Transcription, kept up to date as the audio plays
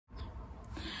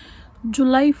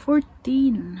July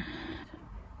 14.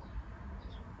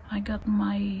 I got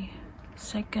my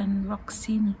second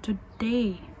vaccine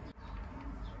today.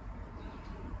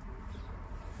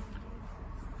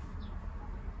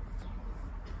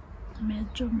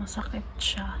 Medyo masakit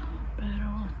siya,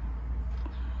 pero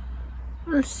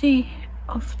we'll see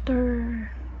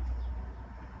after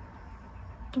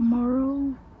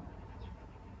tomorrow,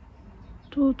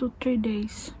 2 to 3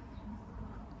 days.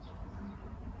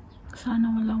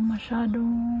 Sana walang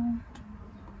masyadong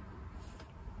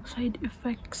side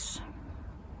effects.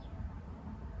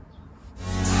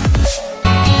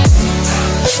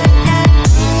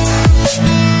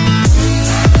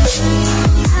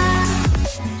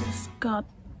 Got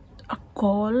a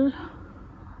call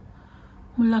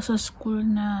mula sa school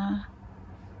na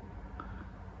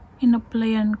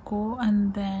in-applyan ko,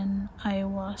 and then I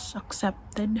was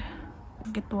accepted.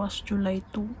 It was July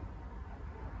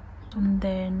 2, and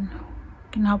then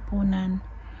kinahaponan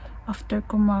after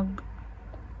ko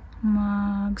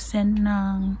mag-send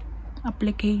ng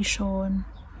application,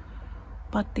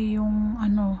 pati yung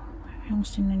yung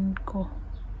sinend ko,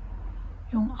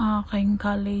 yung aking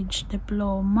college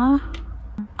diploma,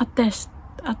 attest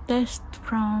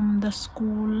from the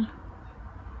school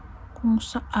kung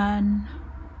saan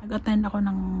nag-attend ako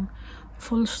ng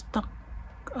full stack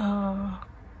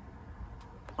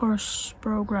course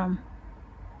program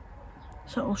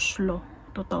sa Oslo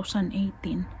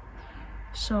 2018.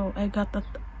 So I got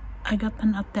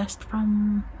an attest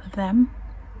from them.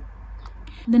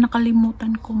 Then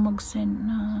nakalimutan ko mag-send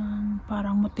ng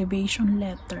parang motivation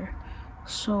letter.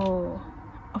 So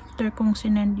after kong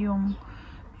sinend yung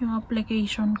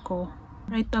application ko,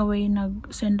 right away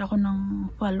nag-send ako ng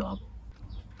follow-up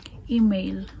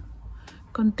email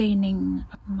containing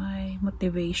my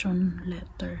motivation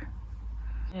letter.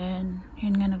 And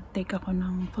yun nga, nag-take ako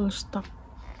ng full stack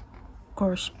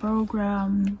course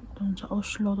program dun sa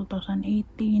Oslo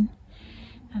 2018,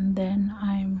 and then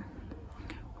I'm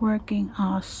working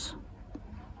as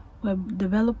web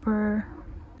developer.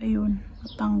 Ayun,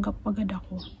 natanggap agad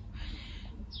ako.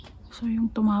 So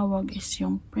yung tumawag is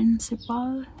yung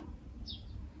principal.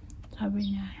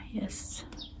 Sabi niya, yes,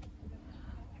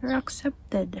 you're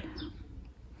accepted.